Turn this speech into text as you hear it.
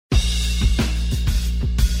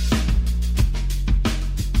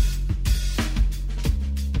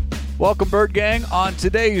Welcome, Bird Gang. On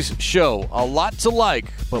today's show, a lot to like,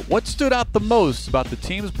 but what stood out the most about the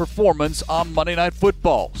team's performance on Monday Night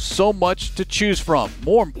Football? So much to choose from.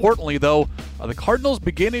 More importantly, though, are the Cardinals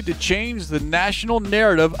beginning to change the national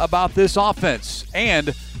narrative about this offense?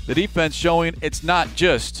 And the defense showing it's not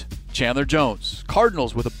just Chandler Jones.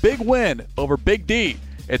 Cardinals with a big win over Big D.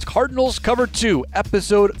 It's Cardinals Cover 2,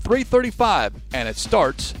 episode 335, and it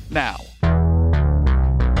starts now.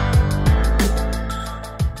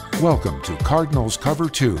 Welcome to Cardinals Cover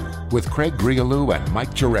 2 with Craig Grialou and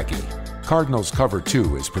Mike Jurecki. Cardinals Cover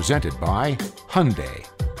 2 is presented by Hyundai,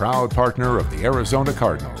 proud partner of the Arizona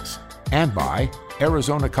Cardinals, and by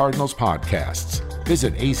Arizona Cardinals Podcasts.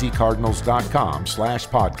 Visit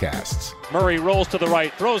azcardinals.com/podcasts. Murray rolls to the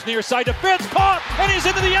right, throws near side to Fitz, caught, and he's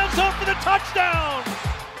into the end zone for the touchdown!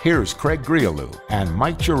 Here's Craig Grialou and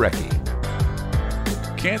Mike Jurecki.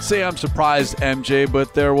 Can't say I'm surprised, MJ,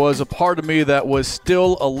 but there was a part of me that was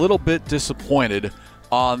still a little bit disappointed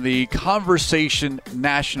on the conversation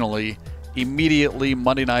nationally immediately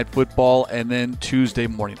Monday Night Football and then Tuesday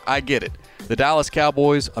morning. I get it. The Dallas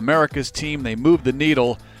Cowboys, America's team, they moved the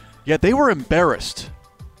needle, yet they were embarrassed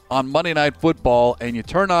on Monday Night Football, and you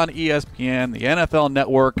turn on ESPN, the NFL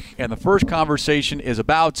Network, and the first conversation is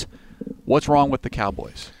about what's wrong with the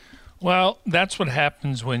Cowboys. Well, that's what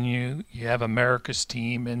happens when you have America's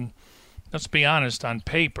team, and let's be honest, on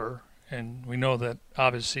paper, and we know that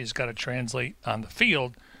obviously it's got to translate on the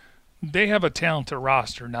field, they have a talented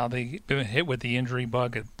roster. Now, they've been hit with the injury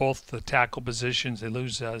bug at both the tackle positions. They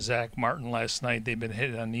lose Zach Martin last night. They've been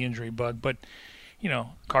hit on the injury bug. But, you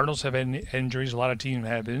know, Cardinals have injuries. A lot of teams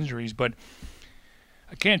have injuries. But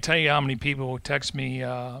I can't tell you how many people text me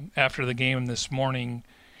after the game this morning,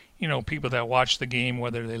 you know, people that watch the game,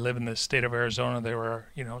 whether they live in the state of Arizona, they were,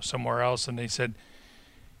 you know, somewhere else, and they said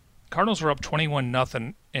Cardinals were up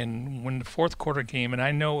 21-0 and when the fourth quarter came, and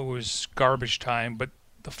I know it was garbage time, but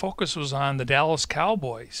the focus was on the Dallas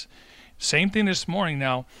Cowboys. Same thing this morning.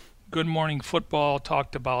 Now, Good Morning Football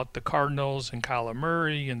talked about the Cardinals and Kyler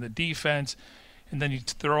Murray and the defense, and then you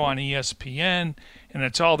throw on ESPN, and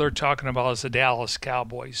that's all they're talking about is the Dallas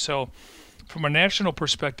Cowboys. So from a national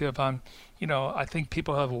perspective, you know, I think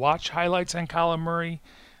people have watched highlights on Kyler Murray,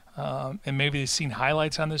 and maybe they've seen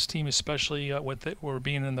highlights on this team, especially with we're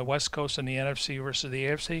being in the West Coast and the NFC versus the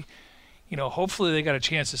AFC. You know, hopefully they got a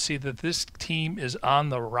chance to see that this team is on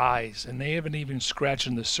the rise, and they haven't even scratched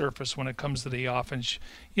the surface when it comes to the offense.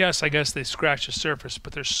 Yes, I guess they scratched the surface,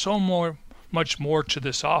 but there's much more to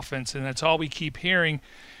this offense, and that's all we keep hearing.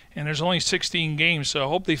 And there's only 16 games, so I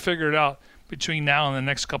hope they figure it out between now and the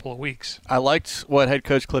next couple of weeks. I liked what head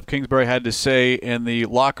coach Cliff Kingsbury had to say in the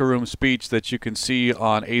locker room speech that you can see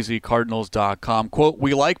on azcardinals.com. Quote,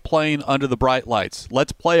 "We like playing under the bright lights.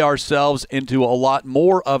 Let's play ourselves into a lot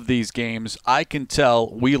more of these games. I can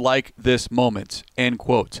tell we like this moment." End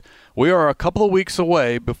quote. We are a couple of weeks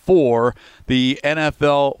away before the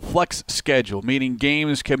NFL flex schedule, meaning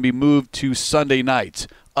games can be moved to Sunday nights.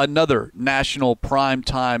 Another national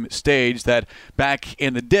primetime stage that back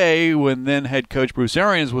in the day when then head coach Bruce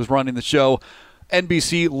Arians was running the show,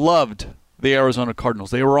 NBC loved the Arizona Cardinals.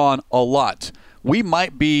 They were on a lot. We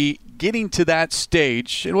might be getting to that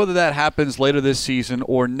stage, and whether that happens later this season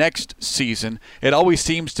or next season, it always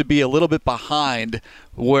seems to be a little bit behind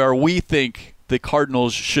where we think the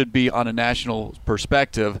Cardinals should be on a national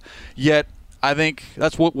perspective. Yet, I think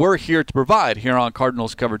that's what we're here to provide here on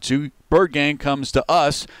Cardinals Cover 2. Bird Gang comes to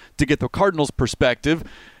us to get the Cardinals' perspective.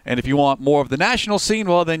 And if you want more of the national scene,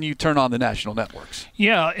 well, then you turn on the national networks.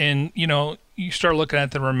 Yeah, and, you know, you start looking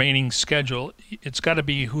at the remaining schedule. It's got to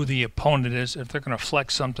be who the opponent is if they're going to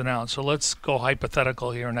flex something out. So let's go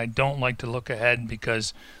hypothetical here, and I don't like to look ahead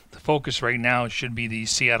because the focus right now should be the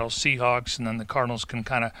Seattle Seahawks, and then the Cardinals can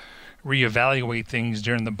kind of reevaluate things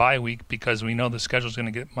during the bye week because we know the schedule is going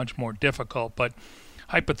to get much more difficult. But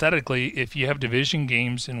hypothetically, if you have division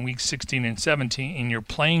games in weeks 16 and 17 and you're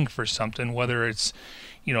playing for something, whether it's,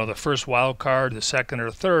 you know, the first wild card, the second or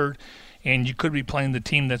third, and you could be playing the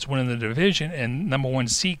team that's winning the division and number one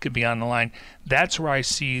seed could be on the line, that's where I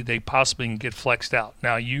see they possibly can get flexed out.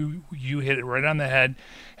 Now, you hit it right on the head.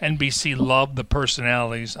 NBC loved the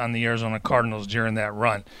personalities on the Arizona Cardinals during that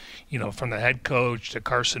run. You know, from the head coach to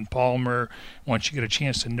Carson Palmer, once you get a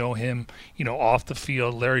chance to know him, you know, off the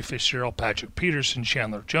field, Larry Fitzgerald, Patrick Peterson,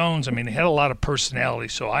 Chandler Jones. I mean, they had a lot of personality,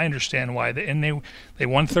 so I understand why. They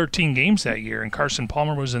won 13 games that year, and Carson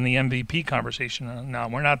Palmer was in the MVP conversation. Now,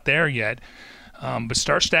 we're not there yet. But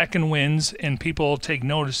start stacking wins, and people will take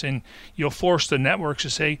notice, and you'll force the networks to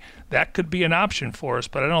say that could be an option for us,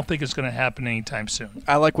 but I don't think it's going to happen anytime soon.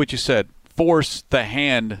 I like what you said. Force the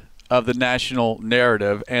hand of the national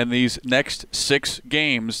narrative. And these next 6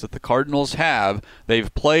 games that the Cardinals have,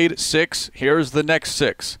 they've played 6. Here's the next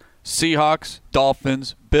 6. Seahawks,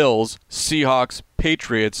 Dolphins, Bills, Seahawks,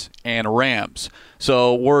 Patriots, and Rams.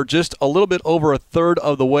 So we're just a little bit over a third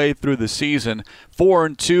of the way through the season.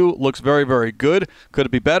 4-2 looks very, very good. Could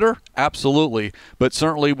it be better? Absolutely. But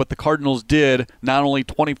certainly what the Cardinals did not only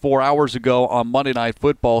 24 hours ago on Monday Night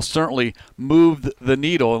Football certainly moved the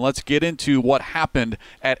needle. And let's get into what happened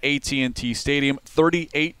at AT&T Stadium.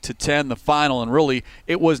 38-10 the final, and really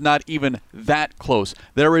it was not even that close.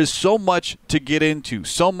 There is so much to get into,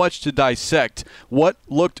 so much to dissect. What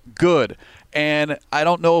looked good? And I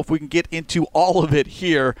don't know if we can get into all of it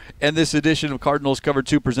here in this edition of Cardinals Cover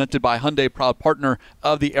 2 presented by Hyundai, proud partner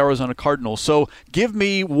of the Arizona Cardinals. So give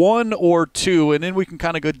me 1 or 2, and then we can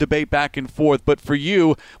kind of go debate back and forth. But for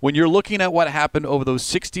you, when you're looking at what happened over those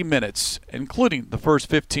 60 minutes, including the first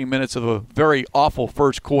 15 minutes of a very awful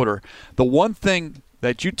first quarter, the one thing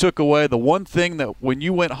that you took away, the one thing that when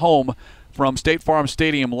you went home from State Farm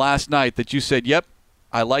Stadium last night that you said, yep,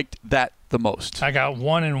 I liked that the most. I got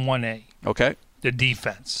 1 and 1A. Okay. The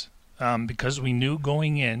defense. Because we knew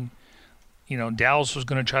going in, Dallas was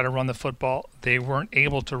going to try to run the football. They weren't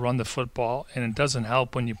able to run the football, and it doesn't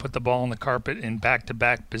help when you put the ball on the carpet in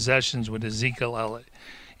back-to-back possessions with Ezekiel Elliott.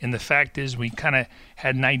 And the fact is we kind of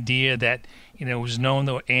had an idea that, it was known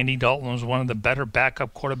that Andy Dalton was one of the better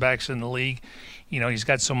backup quarterbacks in the league. He's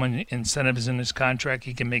got so many incentives in his contract.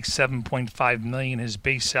 He can make $7.5 million. His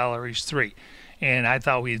base salary is $3 million. And I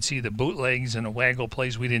thought we'd see the bootlegs and the waggle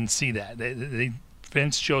plays. We didn't see that.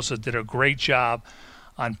 Vince Joseph did a great job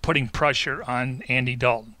on putting pressure on Andy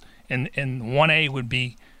Dalton. And 1A would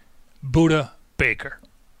be Budda Baker.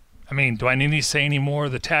 I mean, do I need to say any more?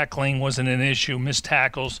 The tackling wasn't an issue. Missed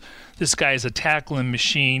tackles. This guy is a tackling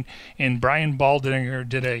machine. And Brian Baldinger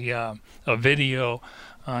did a video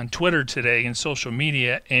on Twitter today and social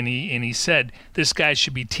media, and he said this guy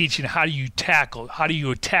should be teaching how do you tackle, how do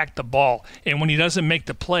you attack the ball, and when he doesn't make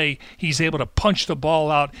the play, he's able to punch the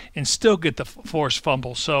ball out and still get the forced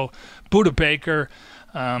fumble. So Budda Baker,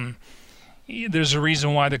 there's a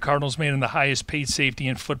reason why the Cardinals made him the highest paid safety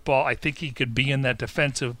in football. I think he could be in that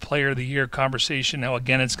Defensive Player of the Year conversation. Now,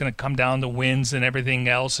 again, it's going to come down to wins and everything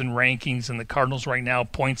else and rankings, and the Cardinals right now,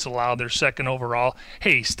 points allowed, they're second overall.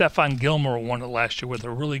 Hey, Stephon Gilmore won it last year with a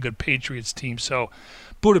really good Patriots team. So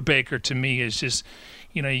Budda Baker, to me, is just,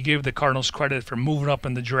 you gave the Cardinals credit for moving up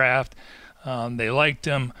in the draft. They liked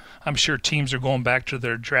him. I'm sure teams are going back to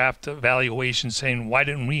their draft evaluation saying, why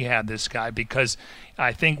didn't we have this guy? Because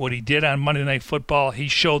I think what he did on Monday Night Football, he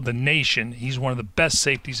showed the nation he's one of the best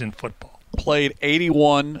safeties in football. Played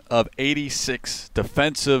 81 of 86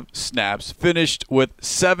 defensive snaps, finished with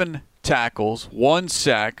 7 tackles, 1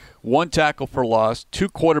 sack, 1 tackle for loss, 2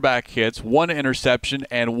 quarterback hits, 1 interception,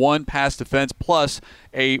 and 1 pass defense, plus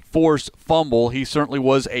a forced fumble. He certainly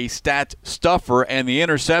was a stat stuffer, and the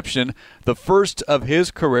interception, the first of his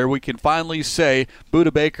career. We can finally say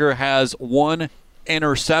Budda Baker has 1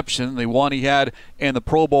 interception, the one he had in the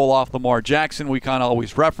Pro Bowl off Lamar Jackson. We kind of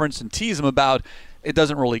always reference and tease him about. It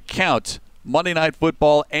doesn't really count. Monday Night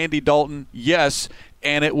Football, Andy Dalton, yes,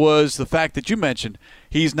 and it was the fact that you mentioned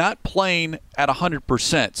he's not playing at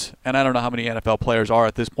 100%, and I don't know how many NFL players are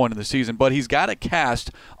at this point in the season, but he's got a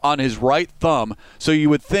cast on his right thumb, so you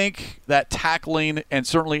would think that tackling and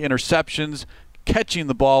certainly interceptions, catching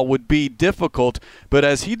the ball would be difficult, but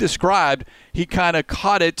as he described, he kind of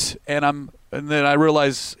caught it, and then I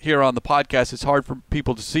realize here on the podcast it's hard for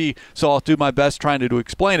people to see, so I'll do my best trying to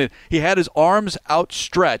explain it. He had his arms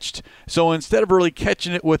outstretched, so instead of really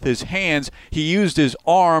catching it with his hands, he used his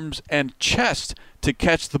arms and chest to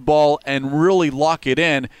catch the ball and really lock it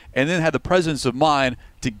in, and then had the presence of mind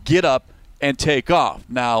to get up and take off.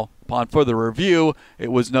 Now, upon further review,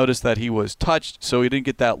 it was noticed that he was touched, so he didn't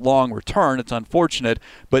get that long return. It's unfortunate,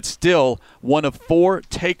 but still one of 4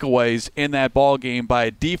 takeaways in that ball game by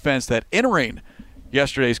a defense that entering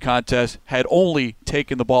yesterday's contest had only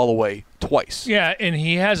taken the ball away twice. Yeah, and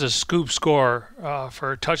he has a scoop score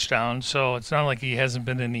for a touchdown, so it's not like he hasn't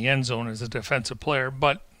been in the end zone as a defensive player.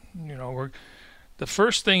 But, the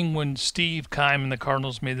first thing when Steve Keim and the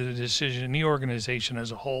Cardinals made the decision, the organization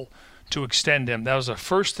as a whole, to extend him, that was the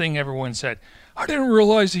first thing everyone said. I didn't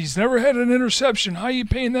realize he's never had an interception. How are you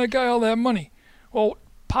paying that guy all that money? Well,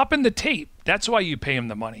 pop in the tape. That's why you pay him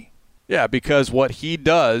the money. Yeah, because what he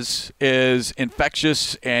does is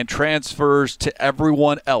infectious and transfers to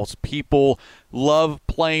everyone else. People love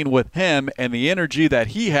playing with him, and the energy that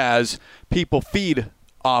he has, people feed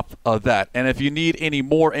off of that. And if you need any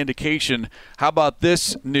more indication, how about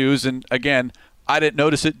this news? And again, I didn't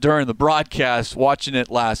notice it during the broadcast watching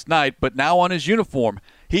it last night, but now on his uniform,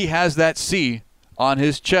 he has that C on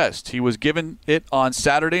his chest. He was given it on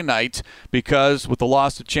Saturday night because with the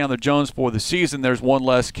loss of Chandler Jones for the season, there's one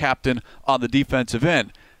less captain on the defensive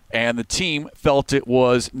end. And the team felt it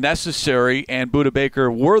was necessary and Budda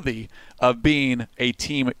Baker worthy of being a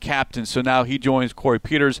team captain. So now he joins Corey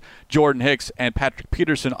Peters, Jordan Hicks, and Patrick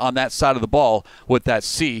Peterson on that side of the ball with that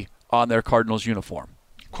C on their Cardinals uniform.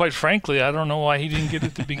 Quite frankly, I don't know why he didn't get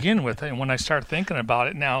it to begin with. And when I start thinking about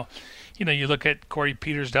it now, you look at Corey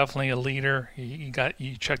Peters, definitely a leader. You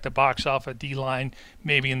check the box off at D-line.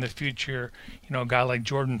 Maybe in the future, a guy like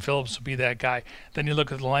Jordan Phillips will be that guy. Then you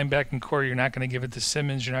look at the linebacking core. You're not going to give it to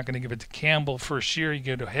Simmons. You're not going to give it to Campbell. First year, you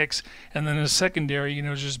give it to Hicks. And then in the secondary,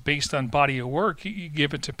 just based on body of work, you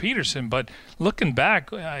give it to Peterson. But looking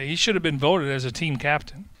back, he should have been voted as a team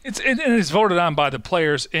captain. It's voted on by the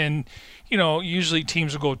players. And, usually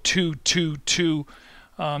teams will go 2-2-2.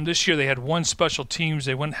 This year they had one special teams.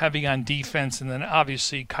 They went heavy on defense, and then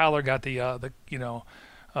obviously Kyler got the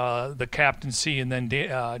captaincy, and then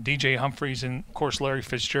DJ Humphries and of course Larry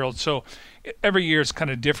Fitzgerald. So every year it's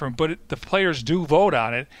kind of different, but the players do vote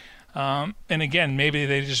on it. And again, maybe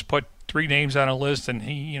they just put 3 names on a list, and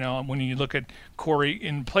he, when you look at Corey,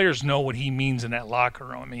 and players know what he means in that locker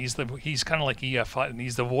room. I mean, he's kind of like EF Hutton.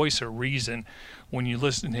 He's the voice of reason. When you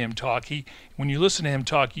listen to him talk, you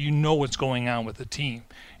know what's going on with the team.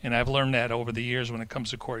 And I've learned that over the years when it comes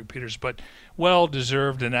to Corey Peters. But well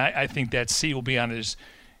deserved, and I think that C will be on his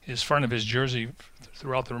front of his jersey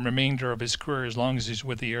throughout the remainder of his career as long as he's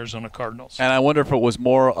with the Arizona Cardinals. And I wonder if it was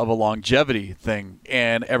more of a longevity thing.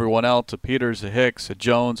 And everyone else, a Peters, a Hicks, a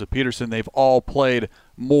Jones, a Peterson, they've all played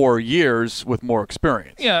more years with more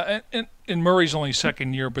experience. Yeah, and Murray's only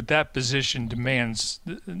second year, but that position demands,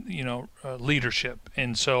 leadership.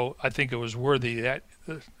 And so I think it was worthy that,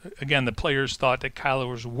 again, the players thought that Kyler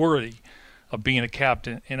was worthy of being a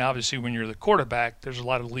captain. And obviously when you're the quarterback, there's a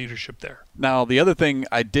lot of leadership there. Now, the other thing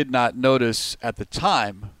I did not notice at the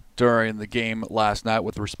time during the game last night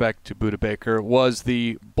with respect to Budda Baker was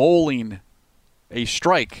the bowling a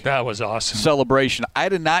strike. That was awesome. Celebration. I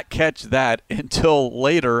did not catch that until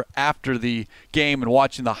later after the game and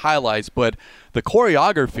watching the highlights, but the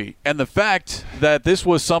choreography and the fact that this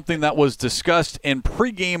was something that was discussed in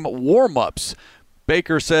pregame warm-ups.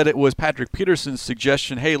 Baker said it was Patrick Peterson's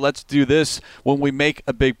suggestion, hey, let's do this when we make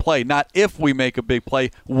a big play. Not if we make a big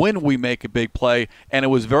play, when we make a big play. And it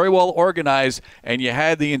was very well organized, and you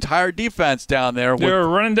had the entire defense down there. They were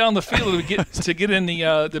running down the field to get in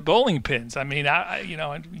the bowling pins. I mean,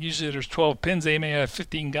 usually there's 12 pins. They may have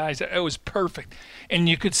 15 guys. It was perfect. And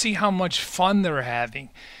you could see how much fun they're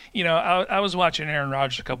having. I was watching Aaron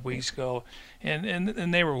Rodgers a couple weeks ago,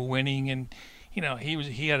 and they were winning, and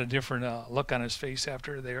he had a different look on his face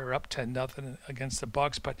after they were up 10-0 against the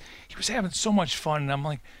Bucs, but he was having so much fun. And I'm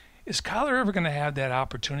like, is Kyler ever going to have that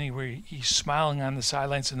opportunity where he's smiling on the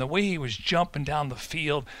sidelines? And the way he was jumping down the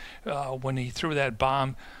field when he threw that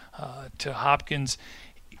bomb to Hopkins,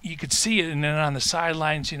 you could see it. And then on the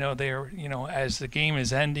sidelines, as the game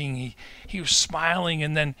is ending, he was smiling.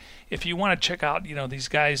 And then if you want to check out, these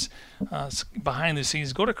guys behind the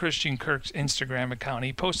scenes, go to Christian Kirk's Instagram account.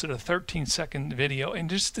 He posted a 13-second video, and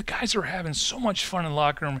just the guys are having so much fun in the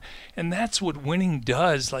locker room. And that's what winning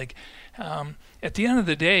does. Like, at the end of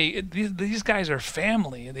the day, these guys are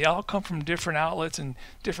family. They all come from different outlets and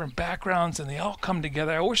different backgrounds, and they all come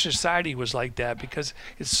together. I wish society was like that because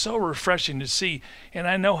it's so refreshing to see. And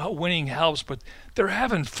I know how winning helps, but they're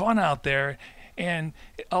having fun out there. And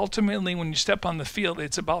ultimately, when you step on the field,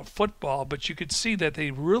 it's about football, but you could see that they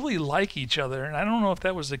really like each other. And I don't know if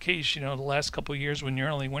that was the case, the last couple of years when you're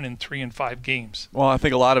only winning 3 and 5 games. Well, I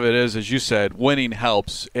think a lot of it is, as you said, winning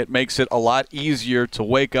helps. It makes it a lot easier to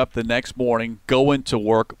wake up the next morning, go into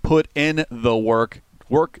work, put in the work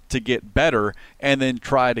to get better, and then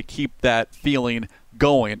try to keep that feeling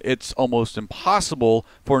going. It's almost impossible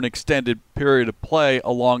for an extended period of play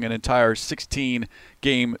along an entire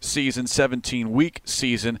 16-game season, 17-week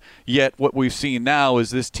season. Yet what we've seen now is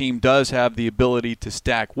this team does have the ability to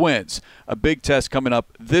stack wins. A big test coming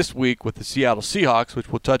up this week with the Seattle Seahawks, which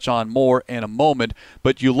we'll touch on more in a moment.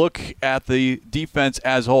 But you look at the defense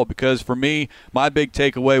as a whole, because for me, my big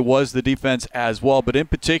takeaway was the defense as well. But in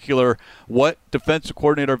particular, what defensive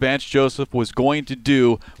coordinator Vance Joseph was going to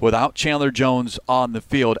do without Chandler Jones on the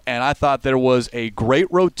field. And I thought there was a great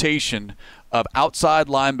rotation of outside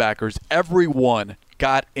linebackers. Everyone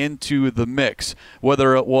got into the mix,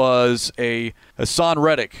 whether it was a Hassan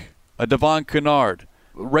Reddick, a Devon Kennard,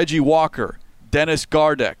 Reggie Walker, Dennis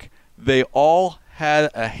Gardeck. They all had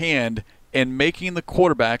a hand in making the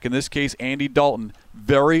quarterback, in this case Andy Dalton,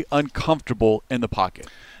 very uncomfortable in the pocket.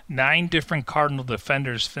 9 different Cardinal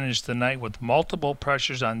defenders finished the night with multiple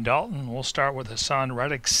pressures on Dalton. We'll start with Hassan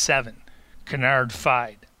Reddick, 7. Kennard,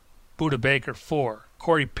 5. Budda Baker, 4.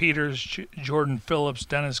 Corey Peters, Jordan Phillips,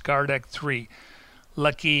 Dennis Gardeck, 3.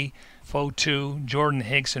 Lucky Fotu, Jordan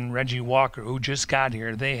Hicks, and Reggie Walker, who just got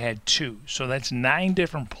here, they had 2. So that's 9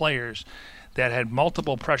 different players that had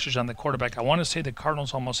multiple pressures on the quarterback. I want to say the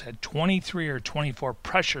Cardinals almost had 23 or 24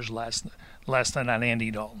 pressures last night on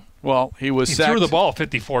Andy Dalton. Well, he threw the ball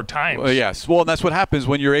 54 times. Well, yes. Well, and that's what happens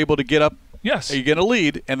when you're able to get up. Yes. You get a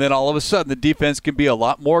lead, and then all of a sudden the defense can be a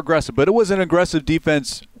lot more aggressive. But it was an aggressive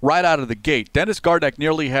defense right out of the gate. Dennis Gardeck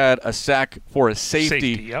nearly had a sack for a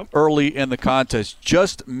safety early in the contest.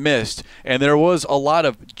 Just missed, and there was a lot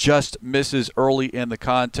of just misses early in the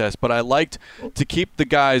contest. But I liked to keep the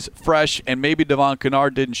guys fresh, and maybe Devon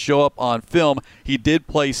Kennard didn't show up on film. He did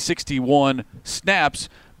play 61 snaps,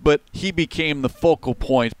 but he became the focal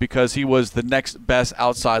point because he was the next best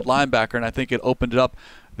outside linebacker, and I think it opened it up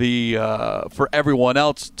for everyone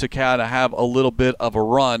else to kind of have a little bit of a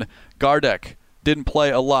run. Gardeck didn't play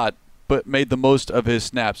a lot, but made the most of his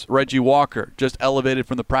snaps. Reggie Walker, just elevated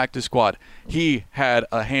from the practice squad. He had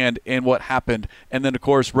a hand in what happened. And then, of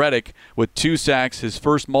course, Reddick with 2 sacks, his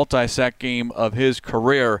first multi-sack game of his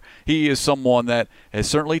career. He is someone that has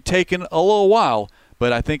certainly taken a little while,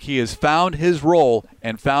 but I think he has found his role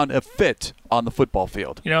and found a fit on the football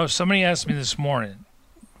field. You know, somebody asked me this morning,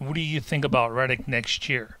 what do you think about Reddick next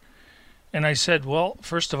year? And I said, well,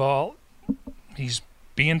 first of all, he's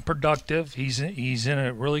being productive. He's in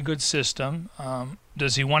a really good system.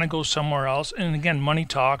 Does he want to go somewhere else? And again, money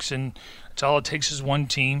talks, and it's all it takes is one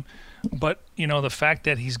team. But, you know, the fact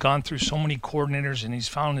that he's gone through so many coordinators and he's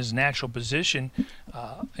found his natural position,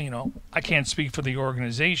 you know, I can't speak for the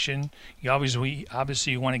organization. You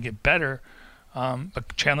obviously want to get better.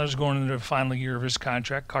 But Chandler's going into the final year of his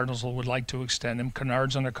contract. Cardinals would like to extend him.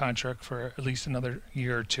 Kennard's under contract for at least another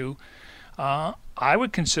year or 2. I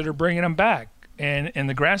would consider bringing him back. And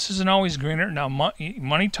the grass isn't always greener. Now,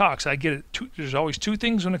 money talks. I get it. There's always 2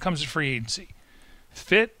 things when it comes to free agency: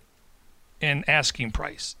 fit and asking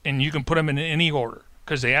price. And you can put them in any order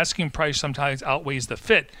because the asking price sometimes outweighs the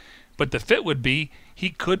fit. But the fit would be he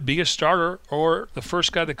could be a starter or the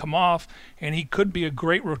first guy to come off, and he could be a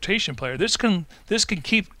great rotation player. This can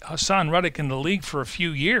keep Hassan Reddick in the league for a few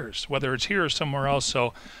years, whether it's here or somewhere else.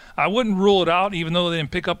 So I wouldn't rule it out, even though they didn't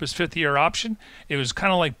pick up his 5th-year option. It was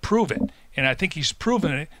kind of like prove it. And I think he's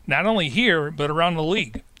proven it, not only here, but around the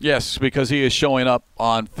league. Yes, because he is showing up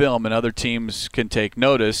on film, and other teams can take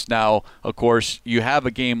notice. Now, of course, you have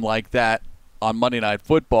a game like that on Monday Night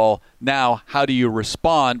Football. Now, how do you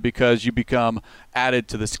respond? Because you become added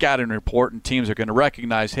to the scouting report, and teams are going to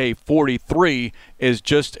recognize, hey, 43 is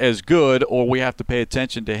just as good, or we have to pay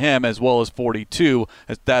attention to him as well as 42,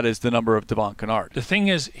 as that is the number of Devon Kennard. The thing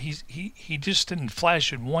is, he just didn't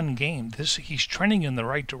flash in one game. He's trending in the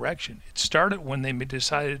right direction. It started when they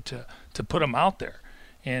decided to put him out there.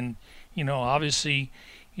 And, you know, obviously,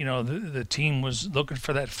 you know, the team was looking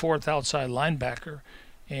for that 4th outside linebacker.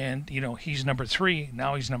 And, you know, he's number 3.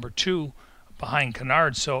 Now he's number 2 behind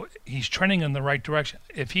Kennard. So he's trending in the right direction.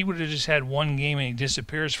 If he would have just had one game and he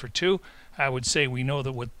disappears for 2, I would say we know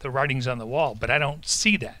that with the writing's on the wall. But I don't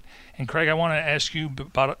see that. And, Craig, I want to ask you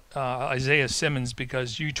about Isaiah Simmons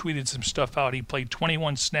because you tweeted some stuff out. He played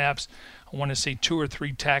 21 snaps. I want to say 2 or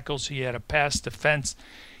 3 tackles. He had a pass defense.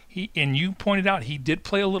 And you pointed out he did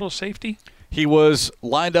play a little safety. He was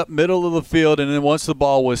lined up middle of the field, and then once the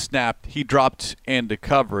ball was snapped, he dropped into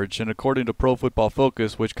coverage. And according to Pro Football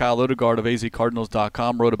Focus, which Kyle Odegaard of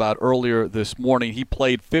azcardinals.com wrote about earlier this morning, he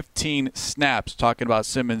played 15 snaps, talking about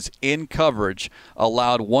Simmons in coverage,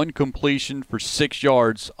 allowed 1 completion for 6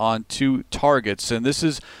 yards on 2 targets. And this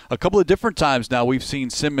is a couple of different times now we've seen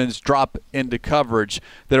Simmons drop into coverage.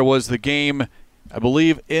 There was the game, I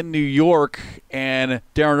believe, in New York, and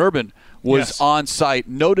Darren Urban was on site,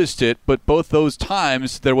 noticed it, but both those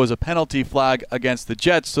times there was a penalty flag against the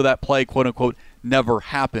Jets, so that play, quote-unquote, never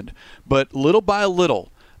happened. But little by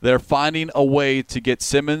little, they're finding a way to get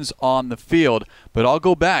Simmons on the field. But I'll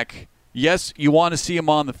go back. Yes, you want to see him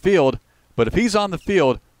on the field, but if he's on the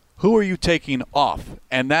field, who are you taking off?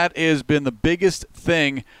 And that has been the biggest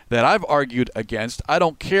thing that I've argued against. I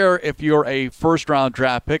don't care if you're a first-round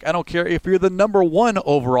draft pick. I don't care if you're the number 1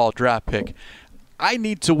 overall draft pick. I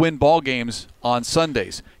need to win ball games on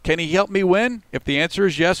Sundays. Can he help me win? If the answer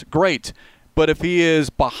is yes, great. But if he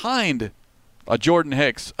is behind a Jordan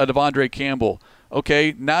Hicks, a Devondre Campbell,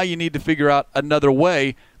 okay, now you need to figure out another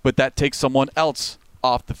way, but that takes someone else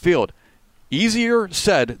off the field. Easier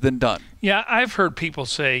said than done. Yeah, I've heard people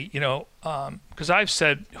say, you know, because I've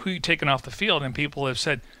said, who you taking off the field? And people have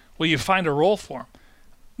said, well, you find a role for him.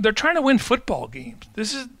 they're trying to win football games.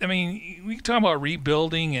 We talk about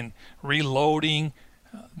rebuilding and reloading.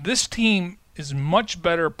 This team is much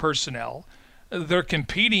better personnel. They're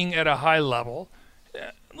competing at a high level.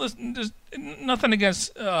 Listen, there's nothing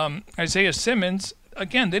against Isaiah Simmons.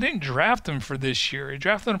 Again, they didn't draft him for this year. They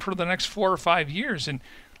drafted him for the next 4 or 5 years. And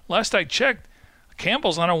last I checked,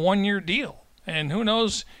 Campbell's on a 1-year deal. And who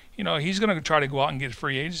knows, he's going to try to go out and get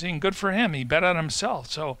free agency. And good for him. He bet on himself.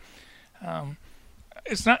 So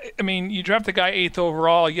it's not – you draft a guy 8th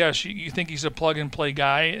overall. Yes, you think he's a plug-and-play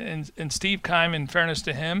guy. And Steve Keim, in fairness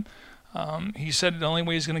to him, he said the only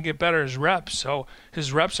way he's going to get better is reps. So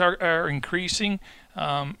his reps are increasing.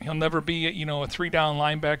 He'll never be, a 3-down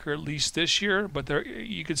linebacker, at least this year. But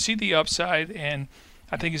you could see the upside, and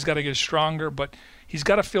I think he's got to get stronger. But he's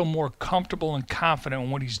got to feel more comfortable and confident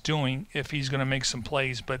in what he's doing if he's going to make some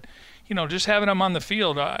plays. But, just having him on the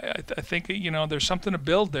field, I think, there's something to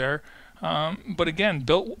build there. But again,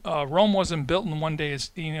 Rome wasn't built in one day.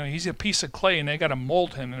 It's, he's a piece of clay, and they got to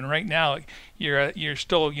mold him. And right now, you're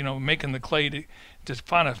still, making the clay to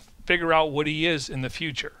kind of figure out what he is in the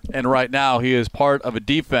future. And right now, he is part of a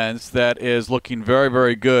defense that is looking very,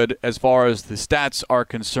 very good as far as the stats are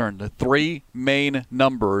concerned. The 3 main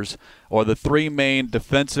numbers, or the 3 main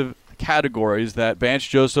defensive categories that Vance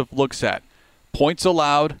Joseph looks at: points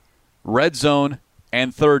allowed, red zone,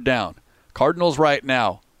 and third down. Cardinals right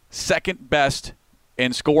now, second best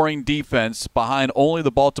in scoring defense behind only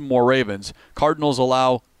the Baltimore Ravens. Cardinals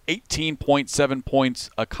allow 18.7 points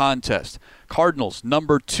a contest. Cardinals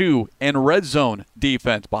number 2 in red zone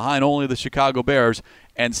defense behind only the Chicago Bears,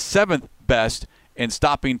 and 7th best in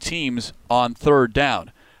stopping teams on third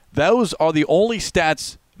down. Those are the only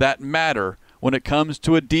stats that matter when it comes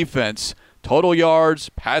to a defense. Total yards,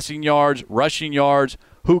 passing yards, rushing yards,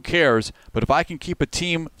 who cares? But if I can keep a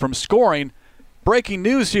team from scoring, breaking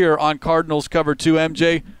news here on Cardinals Cover 2,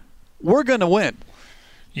 MJ, we're going to win.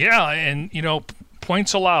 Yeah, and,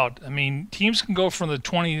 points allowed. Teams can go from the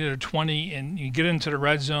 20 to the 20, and you get into the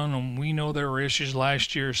red zone, and we know there were issues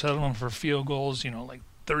last year settling for field goals, like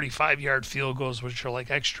 35-yard field goals, which are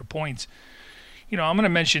like extra points. I'm going to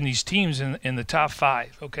mention these teams in the top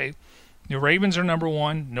 5, okay? The Ravens are number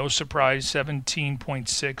 1, no surprise,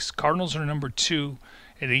 17.6. Cardinals are number 2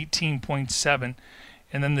 at 18.7.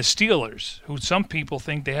 And then the Steelers, who some people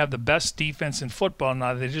think they have the best defense in football.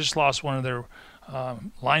 Now, they just lost one of their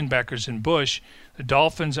linebackers in Bush. The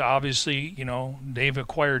Dolphins, obviously, they've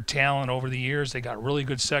acquired talent over the years. They got really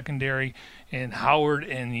good secondary in Howard,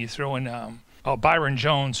 and you throw in Byron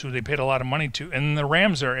Jones, who they paid a lot of money to. And the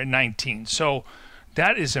Rams are at 19. So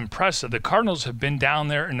that is impressive. The Cardinals have been down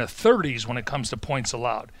there in the 30s when it comes to points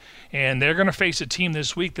allowed. And they're going to face a team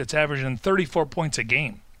this week that's averaging 34 points a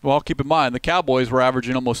game. Well, keep in mind, the Cowboys were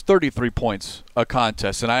averaging almost 33 points a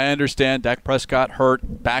contest. And I understand Dak Prescott hurt,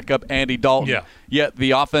 backup Andy Dalton. Yeah. Yet the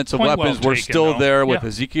offensive weapons were still there with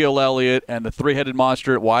Ezekiel Elliott and the 3-headed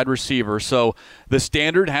monster at wide receiver. So the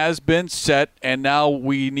standard has been set, and now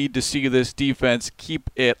we need to see this defense keep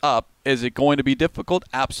it up. Is it going to be difficult?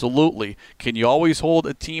 Absolutely. Can you always hold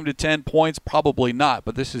a team to 10 points? Probably not.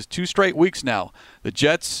 But this is 2 straight weeks now. The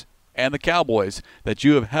Jets and the Cowboys that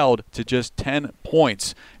you have held to just 10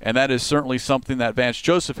 points. And that is certainly something that Vance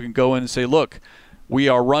Joseph can go in and say, look, we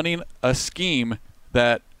are running a scheme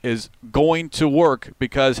that is going to work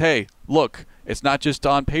because, hey, look, it's not just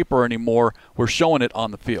on paper anymore. We're showing it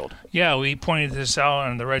on the field. Yeah, we pointed this out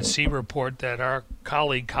on the Red Sea Report that our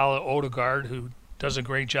colleague, Kyle Odegaard, who does a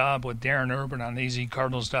great job with Darren Urban on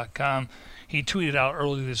azcardinals.com, he tweeted out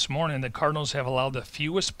early this morning that Cardinals have allowed the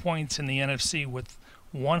fewest points in the NFC with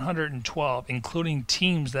 112, including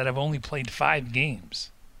teams that have only played 5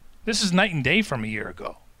 games. This is night and day from a year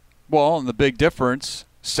ago. Well, and the big difference,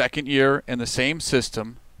 second year in the same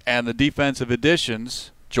system, and the defensive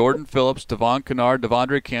additions, Jordan Phillips, Devon Kennard,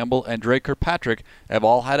 Devondre Campbell, and Dre Kirkpatrick have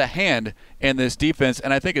all had a hand in this defense.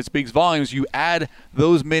 And I think it speaks volumes. You add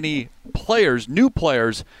those many players, new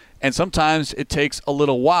players, and sometimes it takes a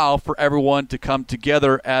little while for everyone to come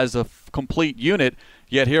together as a complete unit.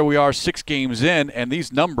 Yet here we are 6 games in, and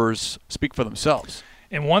these numbers speak for themselves.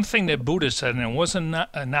 And one thing that Buddha said, and it wasn't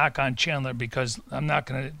a knock on Chandler because I'm not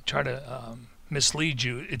going to try to mislead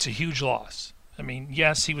you, it's a huge loss.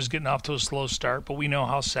 Yes, he was getting off to a slow start, but we know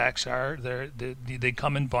how sacks are. They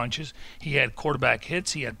come in bunches. He had quarterback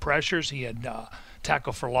hits. He had pressures. He had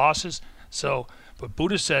tackle for losses. But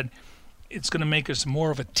Buddha said it's going to make us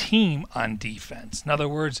more of a team on defense. In other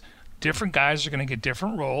words, different guys are going to get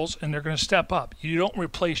different roles, and they're going to step up. You don't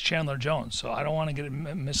replace Chandler Jones, so I don't want to get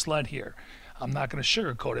misled here. I'm not going to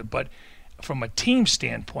sugarcoat it, but from a team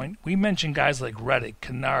standpoint, we mentioned guys like Reddick,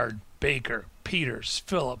 Kennard, Baker, Peters,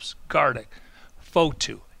 Phillips, Gardick,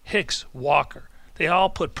 Fotu. Hicks, Walker. They all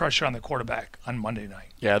put pressure on the quarterback on Monday night.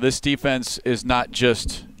 Yeah, this defense is not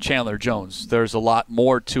just Chandler Jones. There's a lot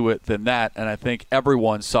more to it than that, and I think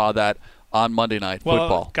everyone saw that on Monday Night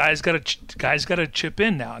Football. Guys got to chip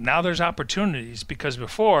in now. Now there's opportunities, because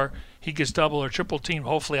before he gets double or triple teamed,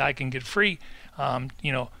 hopefully I can get free.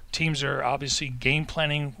 Teams are obviously game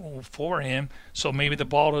planning for him, so maybe the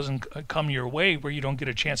ball doesn't come your way where you don't get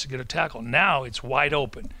a chance to get a tackle. Now it's wide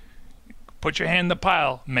open. Put your hand in the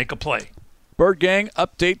pile, make a play. Bird Gang,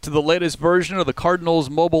 update to the latest version of the Cardinals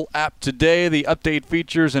mobile app today. The update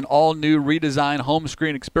features an all-new redesigned home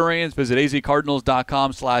screen experience. Visit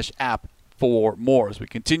azcardinals.com/app for more. As we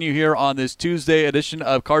continue here on this Tuesday edition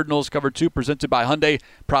of Cardinals Cover 2, presented by Hyundai,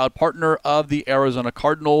 proud partner of the Arizona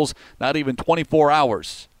Cardinals. Not even 24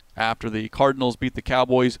 hours after the Cardinals beat the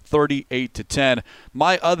Cowboys 38-10.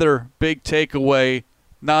 My other big takeaway,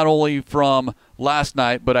 not only from last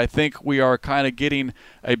night, but I think we are kind of getting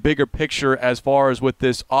a bigger picture as far as what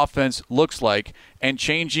this offense looks like and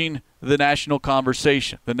changing the national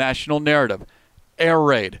conversation, the national narrative. Air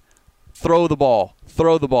raid, throw the ball.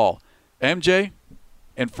 MJ,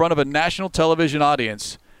 in front of a national television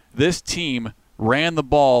audience, this team ran the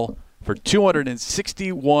ball for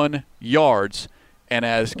 261 yards. And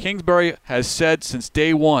as Kingsbury has said since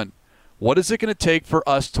day one, what is it going to take for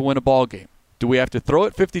us to win a ball game? Do we have to throw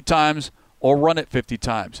it 50 times or run it 50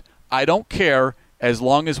 times? I don't care as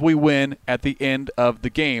long as we win at the end of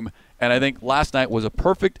the game. And I think last night was a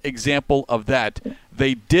perfect example of that.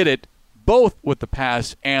 They did it both with the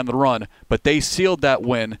pass and the run, but they sealed that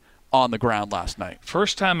win on the ground last night.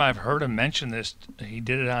 First time I've heard him mention this, he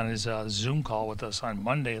did it on his Zoom call with us on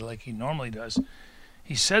Monday like he normally does.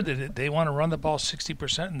 He said that they want to run the ball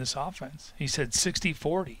 60% in this offense. He said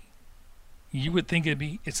 60-40. You would think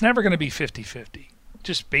it's never going to be 50-50,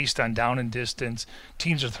 just based on down and distance.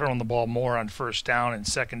 Teams are throwing the ball more on first down and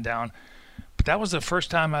second down. But that was the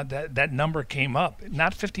first time that number came up.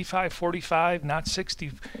 Not 55-45, not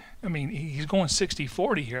 60. I mean, he's going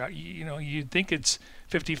 60-40 here. You'd think it's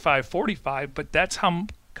 55-45, but that's how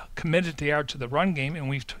committed they are to the run game, and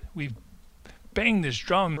we've banged this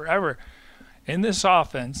drum forever. In this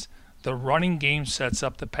offense, the running game sets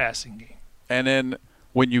up the passing game. And then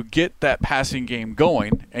when you get that passing game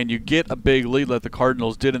going and you get a big lead like the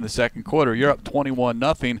Cardinals did in the second quarter, you're up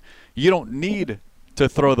 21-0. You don't need to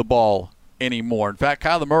throw the ball anymore. In fact,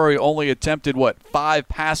 Kyler Murray only attempted, 5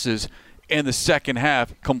 passes in the second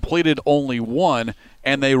half, completed only 1,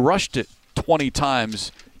 and they rushed it 20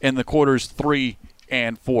 times in the quarters 3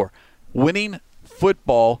 and 4. Winning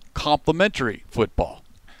football, complementary football.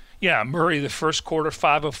 Yeah, Murray, the first quarter,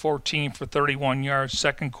 5 of 14 for 31 yards.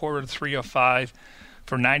 Second quarter, 3 of 5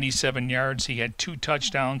 for 97 yards. He had 2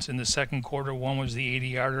 touchdowns in the second quarter. One was the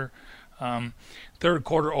 80-yarder. Third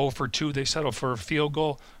quarter, 0 for 2. They settled for a field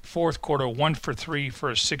goal. Fourth quarter, 1 for 3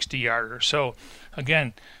 for a 60-yarder. So,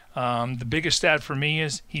 again, the biggest stat for me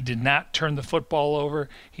is he did not turn the football over.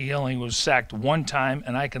 He only was sacked 1 time,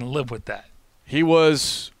 and I can live with that. He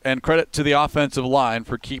was, and credit to the offensive line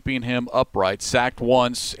for keeping him upright, sacked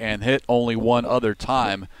once and hit only 1 other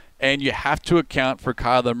time. And you have to account for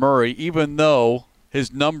Kyler Murray, even though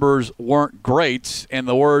his numbers weren't great. In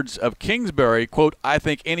the words of Kingsbury, quote, I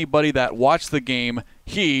think anybody that watched the game,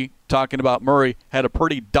 he, talking about Murray, had a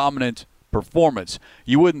pretty dominant performance.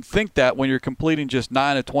 You wouldn't think that when you're completing just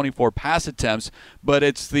 9 of 24 pass attempts, but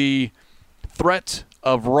it's the threat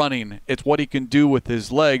of running. It's what he can do with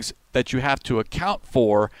his legs that you have to account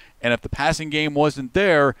for. And if the passing game wasn't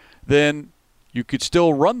there, then you could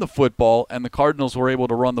still run the football, and the Cardinals were able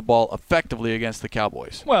to run the ball effectively against the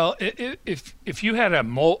Cowboys. Well, if you had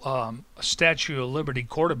a Statue of Liberty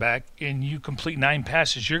quarterback and you complete 9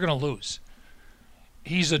 passes, you're going to lose.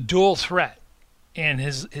 He's a dual threat, and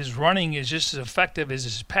his running is just as effective as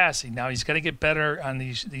his passing. Now he's got to get better on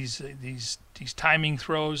these timing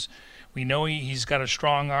throws. We know he's got a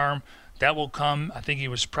strong arm. That will come. I think he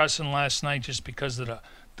was pressing last night just because of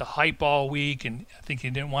the hype all week, and I think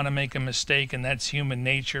he didn't want to make a mistake, and that's human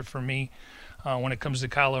nature for me when it comes to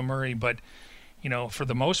Kyler Murray. But, for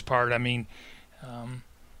the most part, I mean,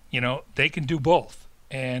 they can do both.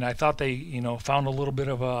 And I thought they, found a little bit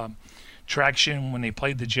of traction when they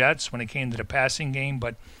played the Jets, when it came to the passing game.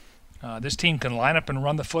 But this team can line up and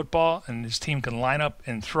run the football, and this team can line up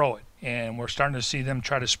and throw it. And we're starting to see them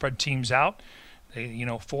try to spread teams out. They,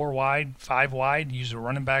 4 wide, 5 wide, use a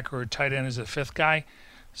running back or a tight end as a 5th guy.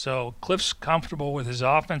 So Cliff's comfortable with his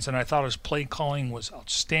offense, and I thought his play calling was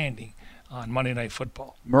outstanding on Monday Night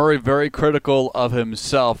Football. Murray very critical of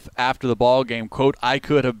himself after the ball game. Quote, I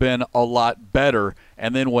could have been a lot better.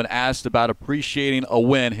 And then when asked about appreciating a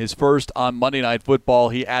win, his first on Monday Night Football,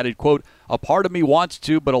 he added, quote, A part of me wants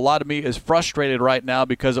to, but a lot of me is frustrated right now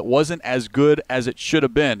because it wasn't as good as it should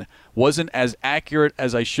have been, wasn't as accurate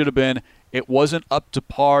as I should have been. It wasn't up to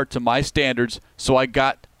par to my standards, so I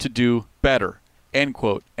got to do better, end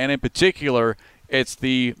quote. And in particular, it's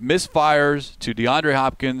the misfires to DeAndre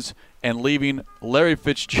Hopkins and leaving Larry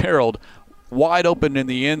Fitzgerald wide open in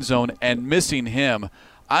the end zone and missing him.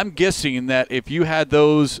 I'm guessing that if you had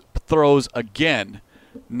those throws again,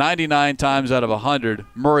 99 times out of 100,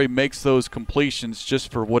 Murray makes those completions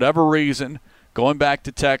just for whatever reason. Going back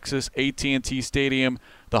to Texas, AT&T Stadium,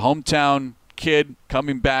 the hometown kid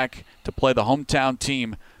coming back to play the hometown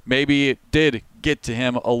team. Maybe it did get to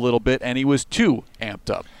him a little bit, and he was too amped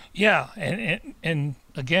up. Yeah, and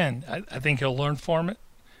again, I think he'll learn from it.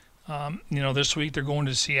 This week they're going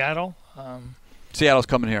to Seattle. Seattle's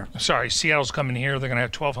coming here. Seattle's coming here. They're going to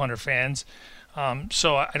have 1,200 fans.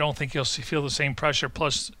 So I don't think he'll feel the same pressure.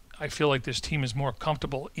 Plus, I feel like this team is more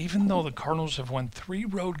comfortable, even though the Cardinals have won 3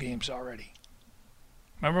 road games already.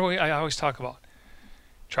 Remember what I always talk about?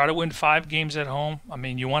 Try to win 5 games at home. I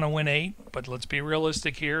mean, you want to win 8, but let's be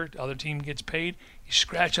realistic here. The other team gets paid. You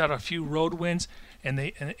scratch out a few road wins, and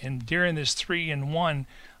during this 3-1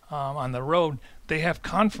 on the road, they have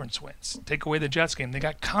conference wins. Take away the Jets game, they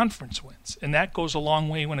got conference wins, and that goes a long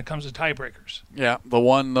way when it comes to tiebreakers. Yeah, the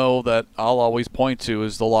one, though, that I'll always point to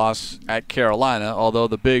is the loss at Carolina, although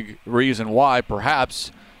the big reason why,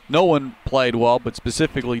 perhaps, no one played well, but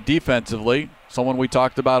specifically defensively, someone we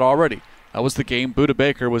talked about already. That was the game Budda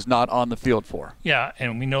Baker was not on the field for. Yeah,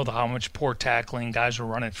 and we know how much poor tackling, guys were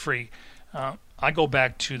running free. I go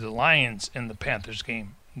back to the Lions and the Panthers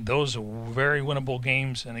game. Those are very winnable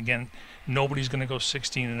games, and again, nobody's going to go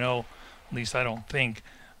 16-0, at least I don't think.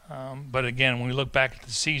 But again, when we look back at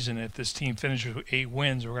the season, if this team finishes with 8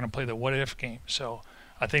 wins, we're going to play the what-if game. So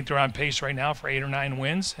I think they're on pace right now for 8 or 9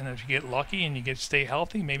 wins, and if you get lucky and you stay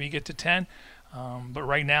healthy, maybe you get to 10. But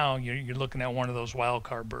right now, you're looking at one of those wild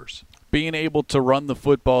card bursts. Being able to run the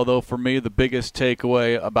football, though, for me, the biggest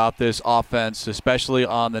takeaway about this offense, especially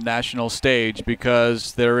on the national stage,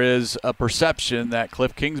 because there is a perception that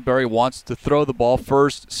Cliff Kingsbury wants to throw the ball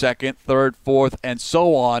first, second, third, fourth, and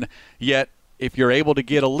so on, yet if you're able to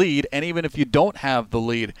get a lead, and even if you don't have the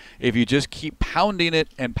lead, if you just keep pounding it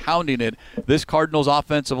and pounding it, this Cardinals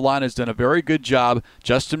offensive line has done a very good job.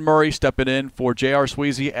 Justin Murray stepping in for J.R.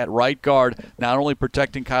 Sweezy at right guard, not only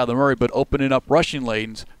protecting Kyler Murray, but opening up rushing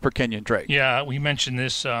lanes for Kenyon Drake. Yeah, we mentioned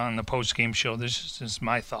this on the post-game show. This is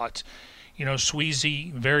my thoughts.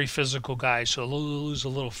 Sweezy, very physical guy, so lose a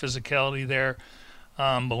little physicality there.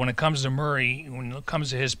 But when it comes to Murray, when it comes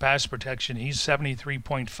to his pass protection, he's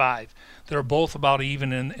 73.5. They're both about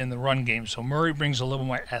even in the run game. So Murray brings a little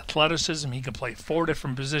more athleticism. He can play 4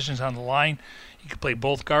 different positions on the line. He can play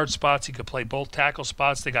both guard spots. He can play both tackle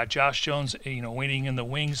spots. They got Josh Jones, waiting in the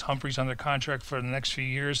wings. Humphrey's under contract for the next few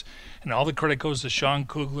years. And all the credit goes to Sean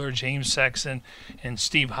Kugler, James Sexton, and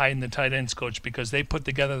Steve Hyden, the tight ends coach, because they put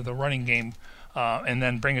together the running game and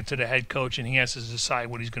then bring it to the head coach, and he has to decide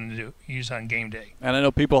what he's going to use on game day. And I know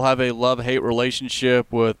people have a love-hate relationship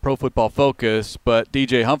with Pro Football Focus, but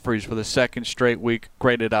DJ Humphries for the second straight week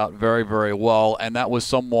graded out very, very well, and that was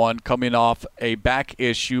someone coming off a back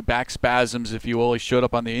issue, back spasms, if you will. He showed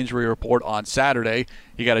up on the injury report on Saturday.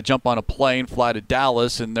 He got to jump on a plane, fly to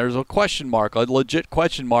Dallas, and there's a question mark, a legit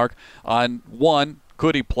question mark on, 1,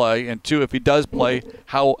 could he play, and 2, if he does play,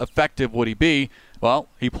 how effective would he be? Well,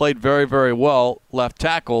 he played very, very well left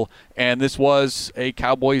tackle, and this was a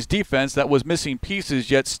Cowboys defense that was missing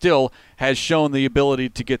pieces, yet still has shown the ability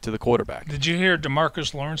to get to the quarterback. Did you hear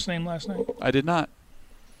DeMarcus Lawrence's name last night? I did not.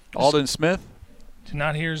 Aldon Smith? Did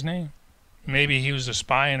not hear his name. Maybe he was a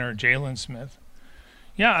spy or Jalen Smith.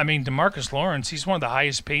 Yeah, I mean, DeMarcus Lawrence, he's one of the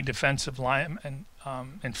highest paid defensive linemen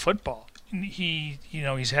in football.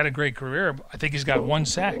 He's had a great career. I think he's got 1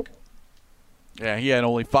 sack. Yeah, he had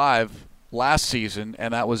only 5 last season,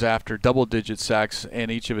 and that was after double-digit sacks in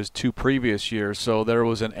each of his 2 previous years. So there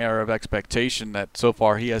was an air of expectation that so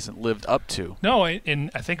far he hasn't lived up to. No, and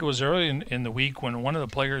I think it was early in the week when one of the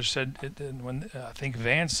players said, I think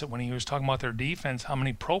Vance, when he was talking about their defense, how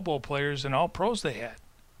many Pro Bowl players and all pros they had.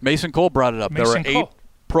 Mason Cole brought it up. There were 8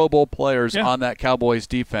 Pro Bowl players on that Cowboys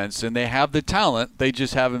defense, and they have the talent. They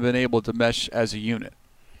just haven't been able to mesh as a unit.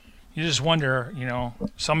 You just wonder,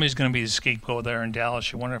 somebody's going to be the scapegoat there in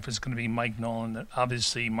Dallas. You wonder if it's going to be Mike Nolan.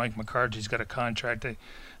 Obviously, Mike McCarthy's got a contract.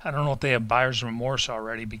 I don't know if they have buyer's remorse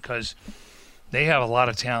already because they have a lot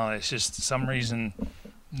of talent. It's just some reason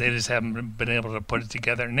they just haven't been able to put it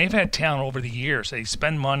together. And they've had talent over the years. They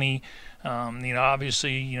spend money.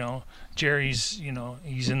 Obviously, Jerry's,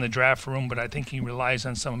 he's in the draft room, but I think he relies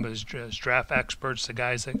on some of his draft experts, the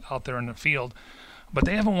guys that out there in the field. but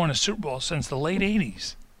they haven't won a Super Bowl since the late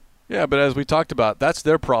 80s. Yeah, but as we talked about, that's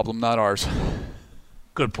their problem, not ours.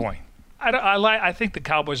 Good point. I think the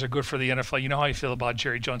Cowboys are good for the NFL. You know how I feel about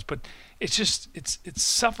Jerry Jones, but it's just it's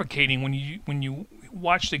suffocating when you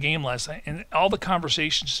watch the game last night, and all the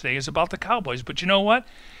conversations today is about the Cowboys. But you know what?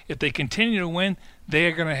 If they continue to win, they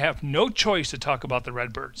are going to have no choice to talk about the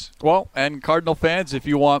Redbirds. Well, and Cardinal fans, if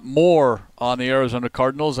you want more on the Arizona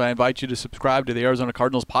Cardinals, I invite you to subscribe to the Arizona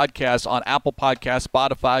Cardinals podcast on Apple Podcasts,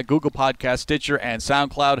 Spotify, Google Podcasts, Stitcher, and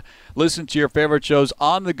SoundCloud. Listen to your favorite shows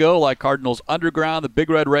on the go like Cardinals Underground, the Big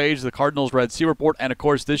Red Rage, the Cardinals Red Sea Report, and, of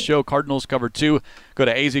course, this show, Cardinals Cover 2. Go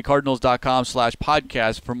to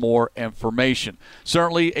azcardinals.com/podcast for more information.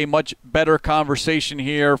 Certainly a much better conversation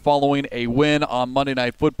here following a win on Monday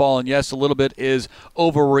Night Football. And, yes, a little bit is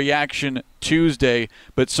overreaction Tuesday,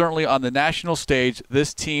 but certainly on the national stage,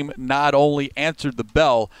 this team not only answered the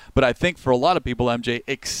bell, but I think for a lot of people, MJ,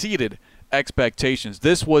 exceeded expectations.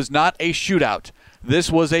 This was not a shootout.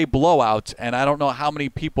 This was a blowout, and I don't know how many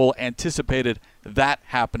people anticipated that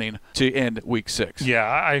happening to end Week 6. Yeah,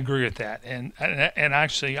 I agree with that, and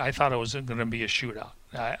actually, I thought it was going to be a shootout.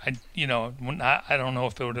 I don't know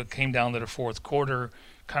if it would have came down to the fourth quarter,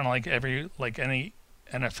 kind of like any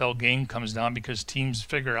NFL game comes down, because teams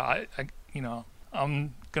figure I'm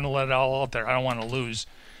going to let it all out there. I don't want to lose.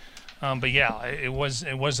 But yeah, it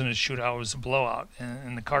wasn't a shootout. It was a blowout,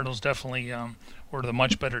 and the Cardinals definitely were the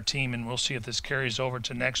much better team. And we'll see if this carries over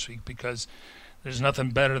to next week, because there's nothing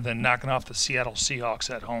better than knocking off the Seattle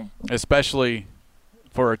Seahawks at home, especially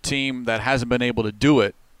for a team that hasn't been able to do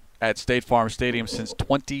it at State Farm Stadium since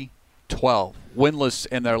 2012, winless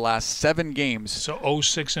in their last 7 games. So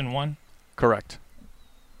 0-6-1. Correct.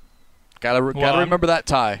 Gotta remember that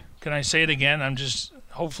tie. Can I say it again?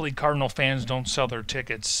 Hopefully Cardinal fans don't sell their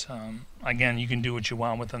tickets. Again, you can do what you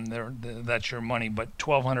want with them. That's your money. But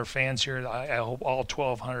 1,200 fans here, I hope all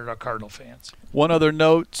 1,200 are Cardinal fans. One other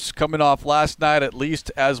note coming off last night, at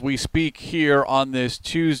least as we speak here on this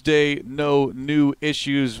Tuesday, no new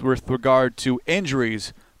issues with regard to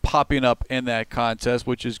injuries popping up in that contest,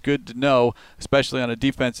 which is good to know, especially on a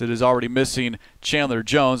defense that is already missing Chandler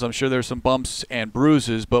Jones. I'm sure there's some bumps and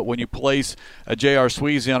bruises, but when you place a J.R.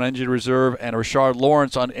 Sweezy on injured reserve and Rashard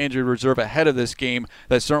Lawrence on injured reserve ahead of this game,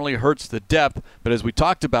 that certainly hurts the depth. But as we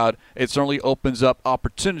talked about, it certainly opens up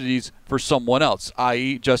opportunities for someone else,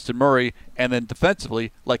 i.e. Justin Murray, and then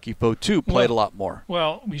defensively, Leki Fotu played a lot more.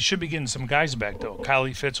 Well, we should be getting some guys back, though.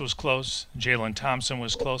 Kylie Fitz was close. Jalen Thompson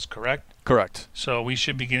was close, correct? Correct. So we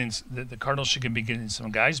should be getting the Cardinals should be getting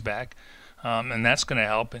some guys back, and that's going to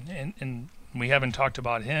help. And we haven't talked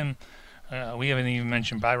about him. We haven't even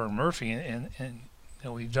mentioned Byron Murphy, and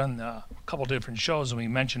we've done a couple different shows and we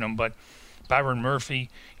mentioned him. But Byron Murphy,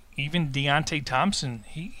 even Deontay Thompson,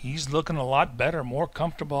 he's looking a lot better, more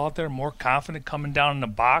comfortable out there, more confident coming down in the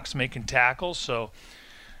box, making tackles. So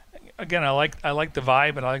again, I like the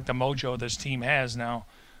vibe and I like the mojo this team has now.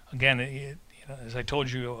 Again, as I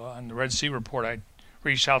told you on the Red Sea Report, I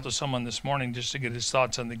reached out to someone this morning just to get his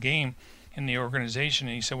thoughts on the game in the organization,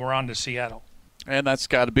 and he said, we're on to Seattle. And that's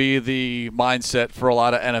got to be the mindset for a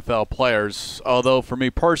lot of NFL players. Although for me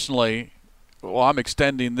personally, I'm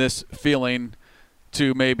extending this feeling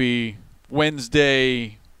to maybe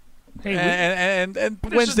Wednesday. And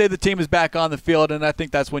Wednesday the team is back on the field, and I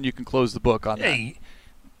think that's when you can close the book on that.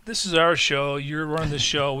 This is our show. You're running the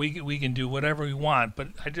show. We can do whatever we want. But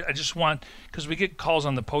I just want, because we get calls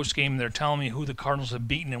on the post game, and they're telling me who the Cardinals have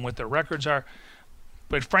beaten and what their records are.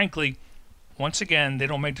 But frankly, once again, they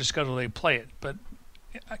don't make the schedule, they play it. But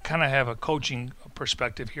I kind of have a coaching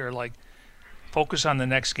perspective here, like focus on the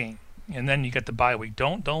next game, and then you get the bye week.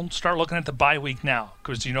 Don't start looking at the bye week now,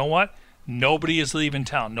 because you know what? Nobody is leaving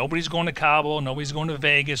town. Nobody's going to Cabo. Nobody's going to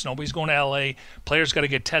Vegas. Nobody's going to L.A. Players got to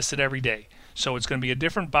get tested every day. So it's going to be a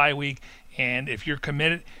different bye week, and if you're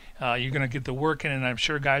committed, you're going to get the work in, and I'm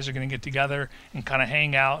sure guys are going to get together and kind of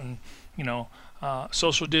hang out and,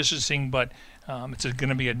 social distancing, but it's going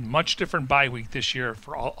to be a much different bye week this year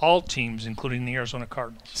for all teams, including the Arizona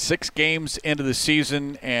Cardinals. 6 games into the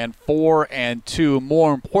season and 4-2.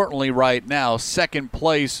 More importantly right now, second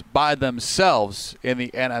place by themselves in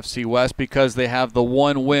the NFC West because they have the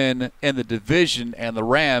one win in the division, and the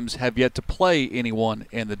Rams have yet to play anyone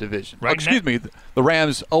in the division. The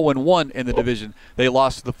Rams 0-1 in the division. They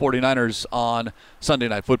lost to the 49ers on Sunday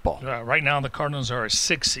Night Football. Right now the Cardinals are a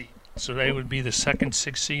 6 seed. So they would be the second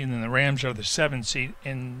 6 seed, and then the Rams are the 7 seed.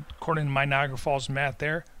 And according to my Niagara Falls math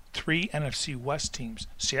there, 3 NFC West teams.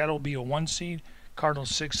 Seattle will be a 1 seed,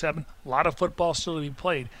 Cardinals 6, 7. A lot of football still to be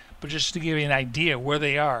played. But just to give you an idea where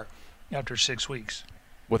they are after 6 weeks.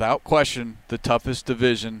 Without question, the toughest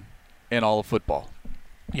division in all of football.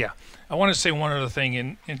 Yeah. I want to say one other thing,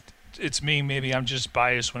 and it's me. Maybe I'm just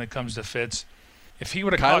biased when it comes to Fitz. If he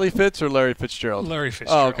would have Kylie Fitz or Larry Fitzgerald? Larry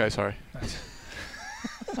Fitzgerald. Oh, okay, sorry.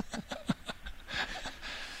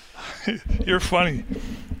 You're funny.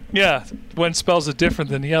 Yeah, one spells it different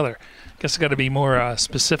than the other. Guess I got to be more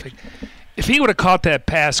specific. If he would have caught that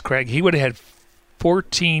pass, Craig, he would have had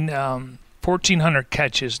 1,400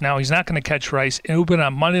 catches. Now, he's not going to catch Rice. It would have been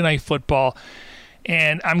on Monday Night Football.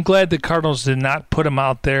 And I'm glad the Cardinals did not put him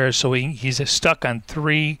out there, so he's stuck on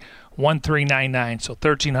 3,1399, so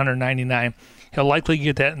 1,399. He'll likely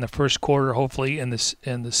get that in the first quarter, hopefully in the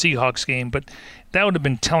Seahawks game. But that would have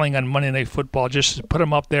been telling on Monday Night Football just to put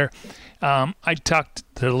him up there. I talked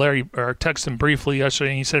to Larry, or texted him briefly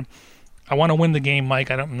yesterday, and he said, I want to win the game, Mike.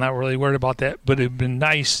 I'm not really worried about that, but it would have been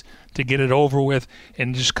nice to get it over with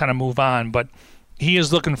and just kind of move on. But he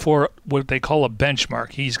is looking for what they call a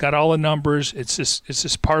benchmark. He's got all the numbers. It's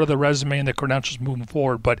just part of the resume and the credentials moving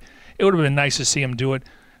forward. But it would have been nice to see him do it.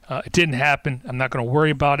 It didn't happen. I'm not going to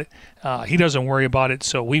worry about it. He doesn't worry about it,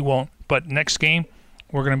 so we won't. But next game,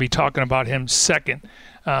 we're going to be talking about him second.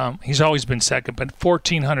 He's always been second, but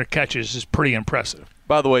 1,400 catches is pretty impressive.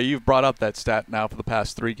 By the way, you've brought up that stat now for the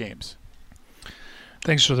past 3 games.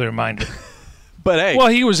 Thanks for the reminder. But, hey. Well,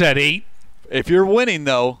 he was at 8. If you're winning,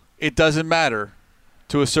 though, it doesn't matter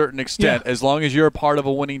to a certain extent, as long as you're a part of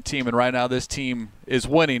a winning team. And right now this team is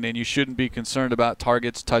winning, and you shouldn't be concerned about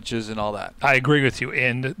targets, touches, and all that. I agree with you.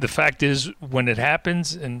 And the fact is, when it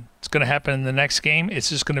happens, and it's going to happen in the next game, it's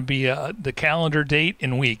just going to be the calendar date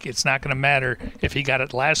and week. It's not going to matter if he got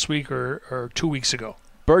it last week or 2 weeks ago.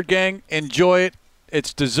 Bird Gang, enjoy it.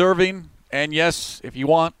 It's deserving. And, yes, if you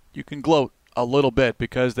want, you can gloat a little bit,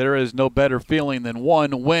 because there is no better feeling than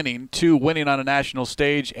 1, winning, 2, winning on a national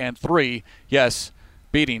stage, and 3, yes,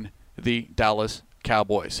 beating the Dallas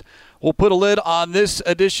Cowboys. We'll put a lid on this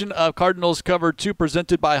edition of Cardinals Cover 2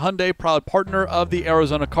 presented by Hyundai, proud partner of the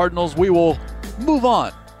Arizona Cardinals. We will move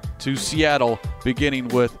on to Seattle, beginning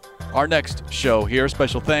with our next show here.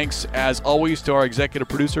 Special thanks, as always, to our executive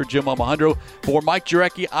producer, Jim Alejandro. For Mike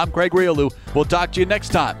Jurecki, I'm Craig Riolu. We'll talk to you next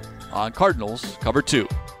time on Cardinals Cover 2.